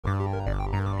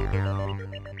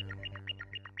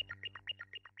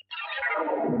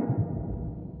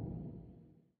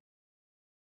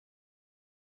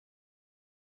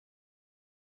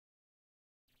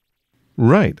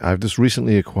Right, I've just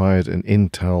recently acquired an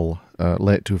Intel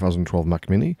late 2012 Mac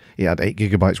Mini. It had 8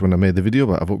 gigabytes when I made the video,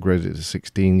 but I've upgraded it to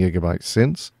 16 gigabytes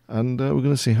since. And we're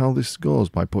going to see how this goes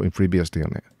by putting FreeBSD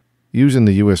on it. Using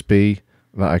the USB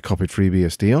that I copied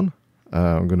FreeBSD on,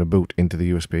 I'm going to boot into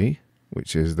the USB,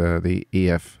 which is the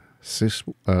EFSys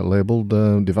labeled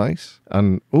device.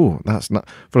 And that's not,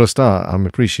 for a start, I'm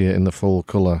appreciating the full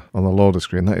color on the loader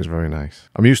screen. That is very nice.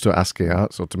 I'm used to ASCII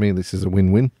art, so to me this is a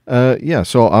win-win. Yeah,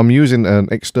 so I'm using an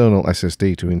external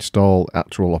SSD to install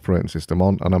actual operating system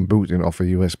on, and I'm booting off a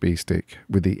USB stick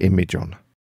with the image on.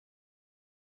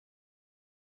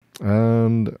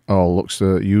 And all looks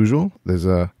usual. There's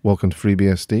a welcome to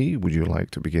FreeBSD. Would you like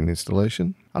to begin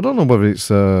installation? I don't know whether it's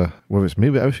me,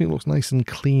 but everything looks nice and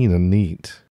clean and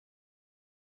neat.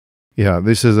 Yeah,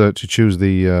 this is to choose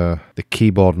the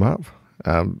keyboard map.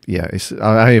 Yeah,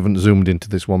 I haven't zoomed into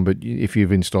this one, but if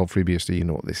you've installed FreeBSD, you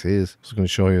know what this is. So I'm going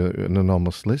to show you an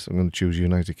enormous list. I'm going to choose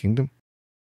United Kingdom.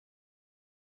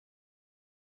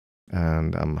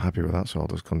 And I'm happy with that, so I'll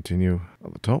just continue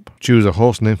at the top. Choose a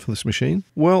host name for this machine.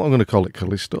 Well, I'm going to call it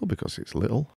Callisto because it's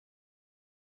little.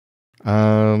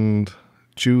 And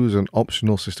choose an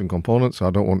optional system component, so I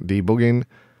don't want debugging.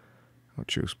 I'll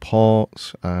choose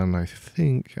ports, and I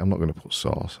think I'm not going to put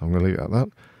source. I'm going to leave it at that.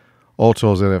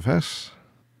 Auto ZFS.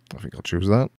 I think I'll choose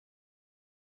that.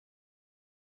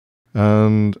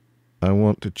 And I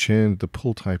want to change the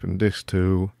pull type and disk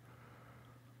to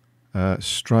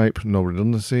Stripe, no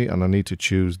redundancy, and I need to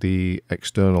choose the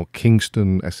external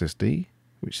Kingston SSD,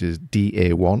 which is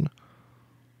DA1.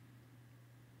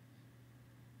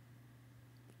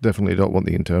 Definitely don't want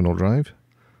the internal drive.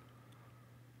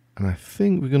 And I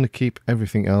think we're going to keep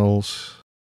everything else.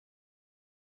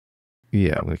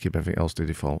 Yeah, I'm going to keep everything else to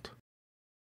default.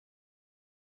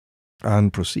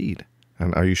 And proceed.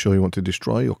 And are you sure you want to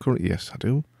destroy your current? Yes, I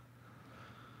do.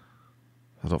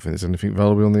 I don't think there's anything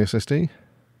valuable on the SSD.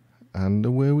 And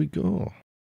away we go.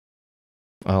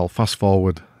 I'll fast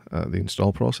forward the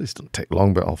install process. It doesn't take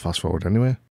long, but I'll fast forward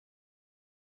anyway.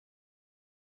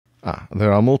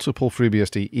 There are multiple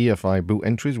FreeBSD EFI boot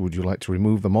entries. Would you like to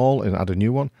remove them all and add a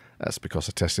new one? That's because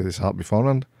I tested this out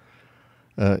beforehand.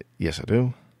 Yes, I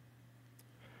do.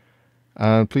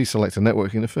 And please select a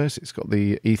network interface. It's got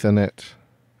the Ethernet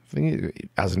thing. It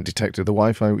hasn't detected the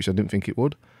Wi-Fi, which I didn't think it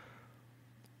would.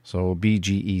 So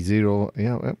BGE0,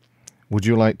 yeah. Would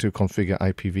you like to configure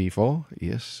IPv4?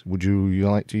 Yes. Would you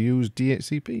like to use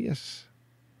DHCP? Yes.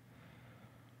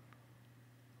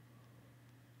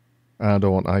 I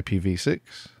don't want IPv6.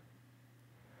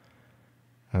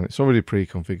 And it's already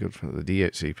pre-configured for the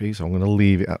DHCP, so I'm going to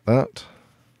leave it at that.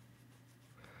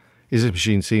 Is this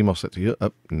machine CMOS set to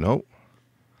Europe? No.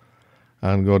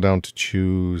 And go down to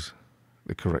choose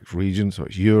the correct region, so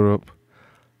it's Europe,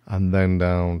 and then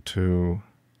down to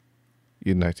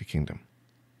United Kingdom.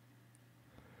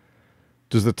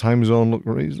 Does the time zone look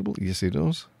reasonable? Yes, it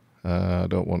does. I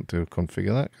don't want to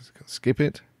configure that because I can skip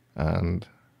it, and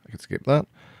I can skip that.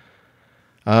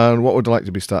 And what would I like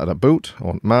to be started at boot? I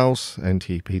want mouse,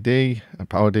 NTPD, and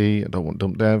PowerD. I don't want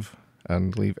dump dev,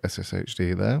 and leave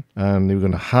SSHD there. And we're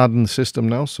going to harden the system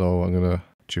now, so I'm going to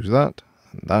choose that,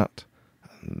 and that,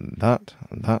 and that,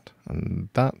 and that, and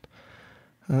that.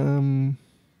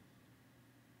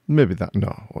 Maybe that.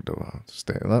 No, I'll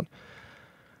stay at that.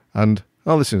 And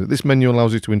listen, this menu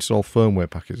allows you to install firmware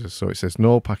packages. So it says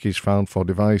no package found for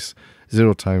device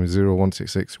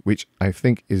 0x0166, which I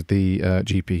think is the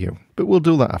GPU. But we'll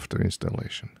do that after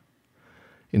installation.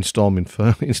 Installing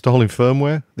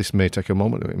firmware. This may take a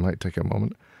moment, or it might take a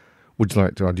moment. Would you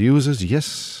like to add users?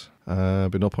 Yes.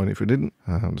 But no point if we didn't.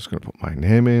 I'm just going to put my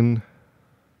name in.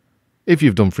 If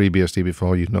you've done FreeBSD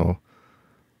before, you know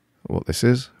what this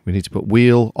is. We need to put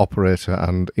wheel, operator,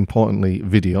 and importantly,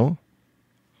 video.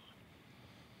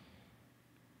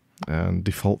 And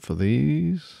default for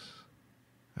these.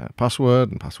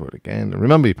 Password and password again. And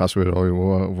remember your password,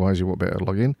 or otherwise you won't be able to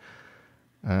log in.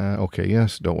 Okay,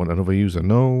 yes. Don't want another user,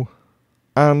 no.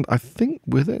 And I think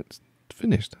with it,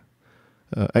 finished.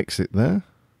 Exit there.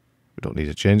 We don't need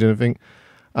to change anything.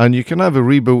 And you can either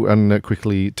reboot and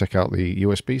quickly take out the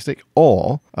USB stick,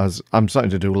 or, as I'm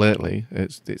starting to do lately, I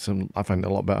find it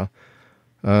a lot better.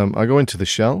 I go into the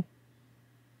shell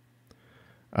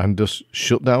and just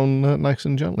shut down nice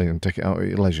and gently and take it out at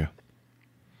your leisure.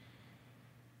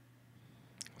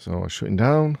 So I'm shutting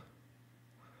down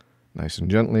nice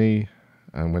and gently,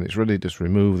 and when it's ready, just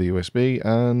remove the USB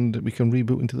and we can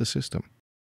reboot into the system.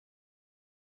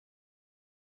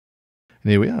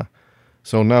 And here we are.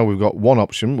 So now we've got one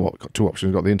option, well, we've got two options.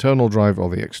 We've got the internal drive or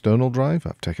the external drive.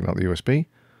 I've taken out the USB.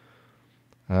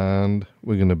 And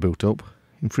we're going to boot up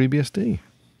in FreeBSD.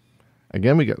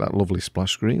 Again, we get that lovely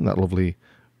splash screen, that lovely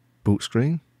boot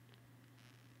screen.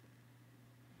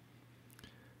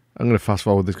 I'm going to fast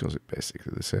forward this because it's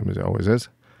basically the same as it always is.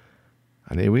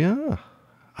 And here we are.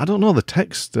 I don't know, the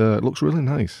text looks really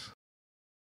nice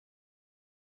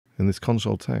in this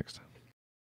console text.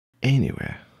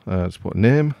 Anyway, let's put a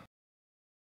name.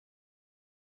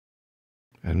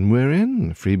 And we're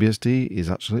in. FreeBSD is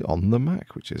actually on the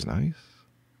Mac, which is nice.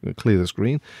 I'm going to clear the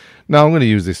screen. Now I'm going to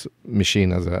use this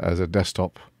machine as a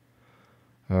desktop,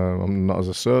 not as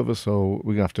a server, so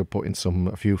we're going to have to put in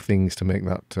a few things to make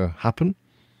that happen.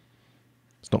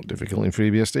 It's not difficult in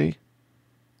FreeBSD.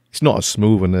 It's not as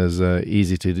smooth and as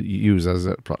easy to use as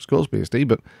perhaps GhostBSD,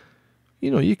 but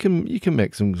you can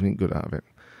make something good out of it.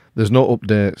 There's no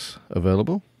updates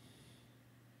available,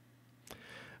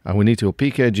 and we need to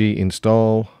pkg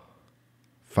install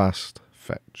fast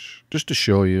fetch just to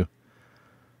show you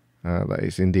that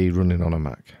it's indeed running on a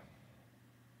Mac.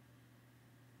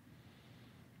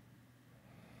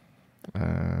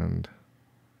 And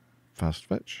fast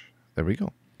fetch. There we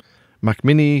go. Mac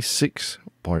Mini 6.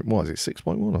 What is it?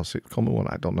 6.1 or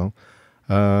 6.1? I don't know.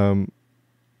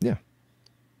 Yeah.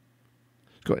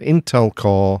 It's got Intel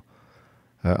Core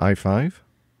i5.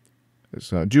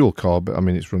 It's a dual core, but I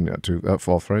mean it's running at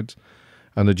 4 threads.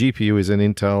 And the GPU is an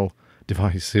Intel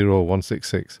Device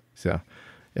 0166. So,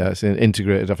 yeah, it's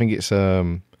integrated. I think it's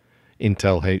Intel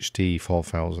HT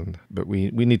 4000. But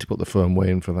we need to put the firmware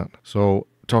in for that. So,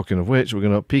 talking of which, we're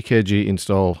going to pkg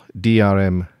install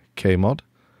DRM kmod.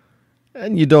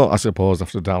 And you don't, I suppose,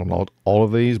 have to download all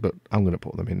of these, but I'm going to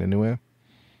put them in anyway.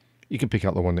 You can pick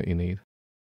out the one that you need.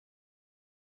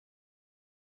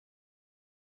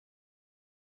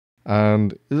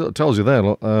 And it tells you there,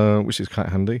 which is quite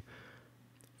handy.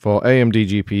 For AMD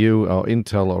GPU or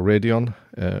Intel or Radeon,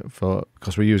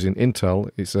 because we're using Intel,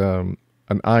 it's an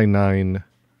i9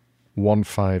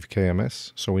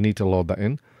 15KMS, so we need to load that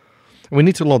in. And we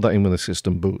need to load that in when the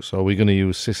system boots. So we're going to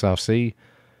use sysrc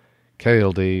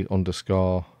KLD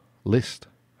 _ list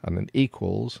and then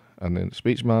equals and then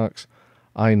speech marks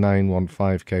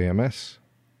i915KMS,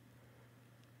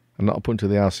 and that'll put into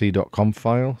the rc.conf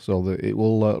file so that it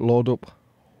will load up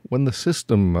when the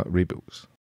system reboots.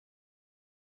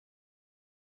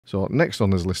 So next on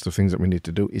this list of things that we need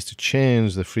to do is to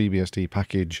change the FreeBSD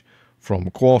package from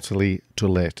quarterly to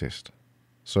latest.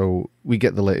 So we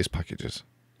get the latest packages.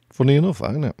 Funny enough,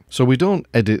 that, isn't it? So we don't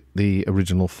edit the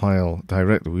original file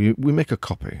directly. We make a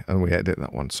copy and we edit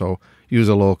that one. So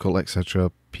user local,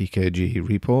 etc. pkg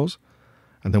repos.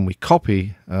 And then we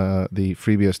copy the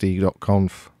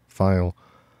freebsd.conf file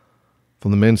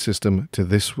from the main system to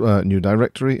this new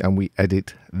directory, and we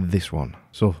edit this one.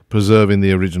 So preserving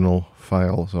the original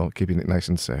file, so keeping it nice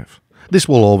and safe. This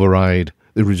will override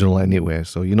the original anyway,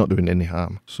 so you're not doing any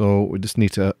harm. So we just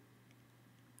need to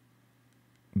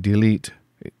delete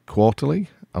it quarterly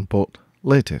and put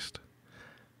latest.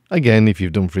 Again, if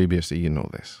you've done FreeBSD, you know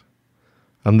this.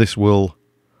 And this will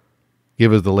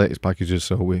give us the latest packages,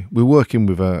 so we're working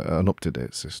with an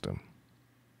up-to-date system.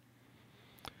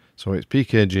 So it's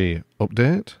pkg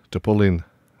update to pull in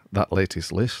that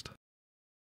latest list.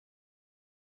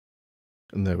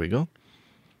 And there we go.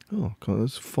 Oh,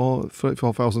 there's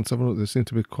 34,700. There seem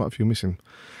to be quite a few missing.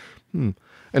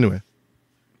 Anyway,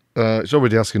 it's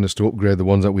already asking us to upgrade the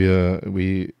ones that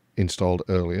we installed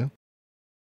earlier.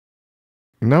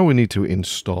 Now we need to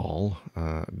install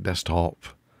desktop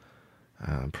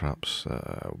and perhaps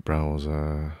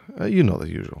browser. You know the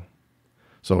usual.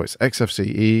 So it's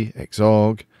XFCE,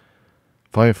 Xorg,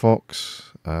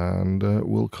 Firefox, and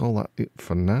we'll call that it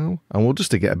for now. And we'll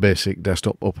just to get a basic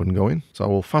desktop up and going. So I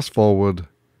will fast forward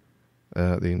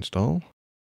the install.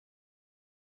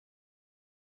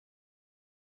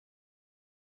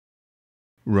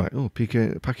 Right,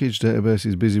 package database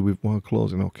is busy while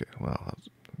closing. Okay, well, I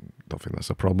don't think that's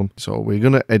a problem. So we're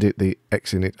going to edit the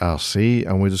xinit rc,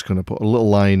 and we're just going to put a little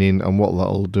line in, and what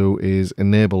that'll do is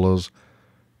enable us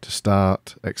to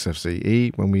start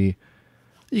XFCE when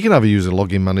you can either use a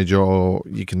login manager or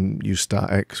you can use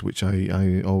startx, which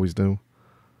I always do.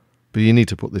 But you need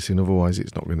to put this in, otherwise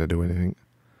it's not going to do anything.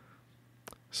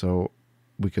 So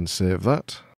we can save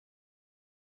that.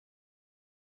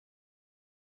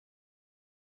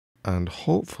 And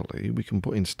hopefully we can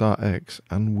put in startx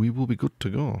and we will be good to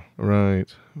go.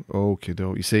 Right, okay,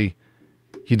 doke. You see,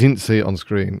 you didn't see it on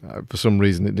screen. For some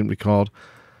reason it didn't record.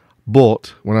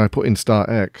 But when I put in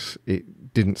startx,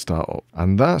 it didn't start up.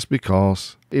 And that's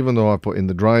because, even though I put in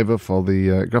the driver for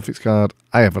the graphics card,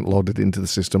 I haven't loaded it into the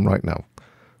system right now.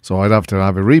 So I'd have to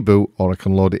either reboot or I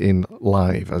can load it in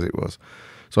live as it was.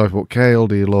 So I put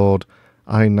KLD load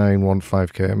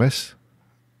i915KMS.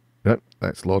 Yep,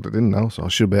 that's loaded in now, so I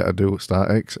should be able to do Start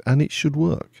X, and it should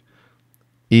work.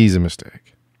 Easy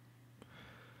mistake.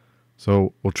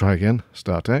 So we'll try again.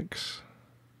 Start X.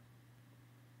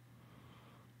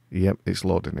 Yep, it's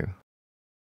loading in.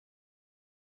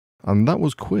 And that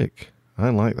was quick. I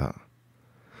like that.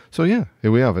 So yeah,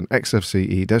 here we have an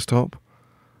XFCE desktop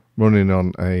running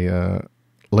on a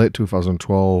late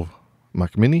 2012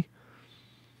 Mac Mini.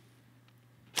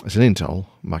 It's an Intel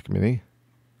Mac Mini.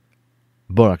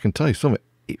 But I can tell you something,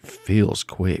 it feels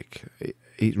quick.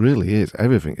 It really is.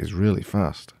 Everything is really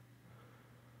fast.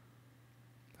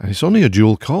 And it's only a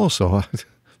dual core, so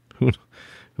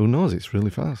who knows, it's really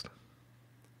fast.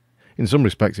 In some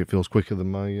respects, it feels quicker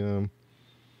than my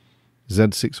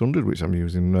Z600, which I'm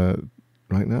using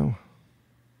right now.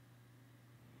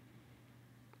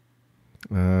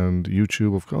 And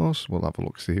YouTube, of course. We'll have a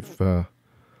look, see if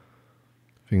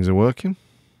things are working.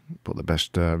 Put the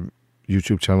best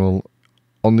YouTube channel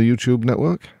on the YouTube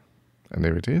network. And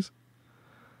there it is.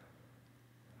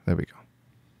 There we go.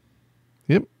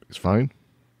 Yep, it's fine.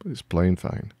 It's playing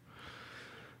fine.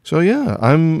 So yeah,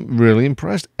 I'm really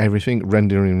impressed. Everything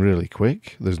rendering really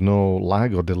quick. There's no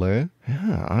lag or delay.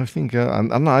 Yeah, I think,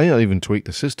 and I haven't even tweaked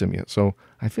the system yet, so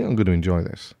I think I'm going to enjoy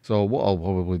this. So what I'll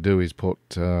probably do is put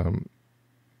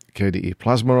KDE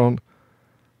Plasma on.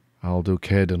 I'll do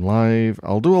Kden Live.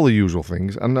 I'll do all the usual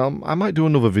things, and I might do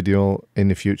another video in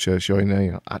the future showing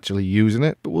you actually using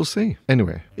it, but we'll see.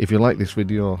 Anyway, if you like this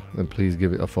video, then please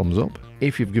give it a thumbs up.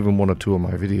 If you've given one or two of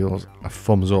my videos a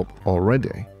thumbs up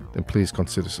already, then please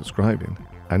consider subscribing.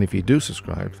 And if you do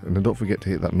subscribe, then don't forget to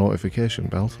hit that notification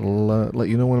bell to let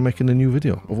you know when I'm making a new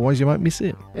video. Otherwise, you might miss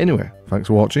it. Anyway, thanks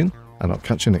for watching, and I'll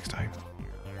catch you next time.